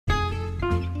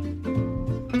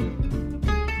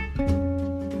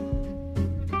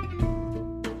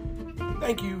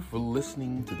Thank you for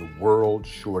listening to the world's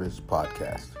shortest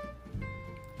podcast.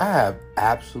 I have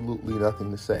absolutely nothing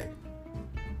to say.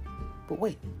 But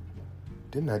wait,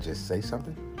 didn't I just say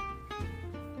something?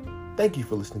 Thank you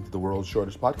for listening to the world's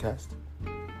shortest podcast.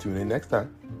 Tune in next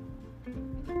time.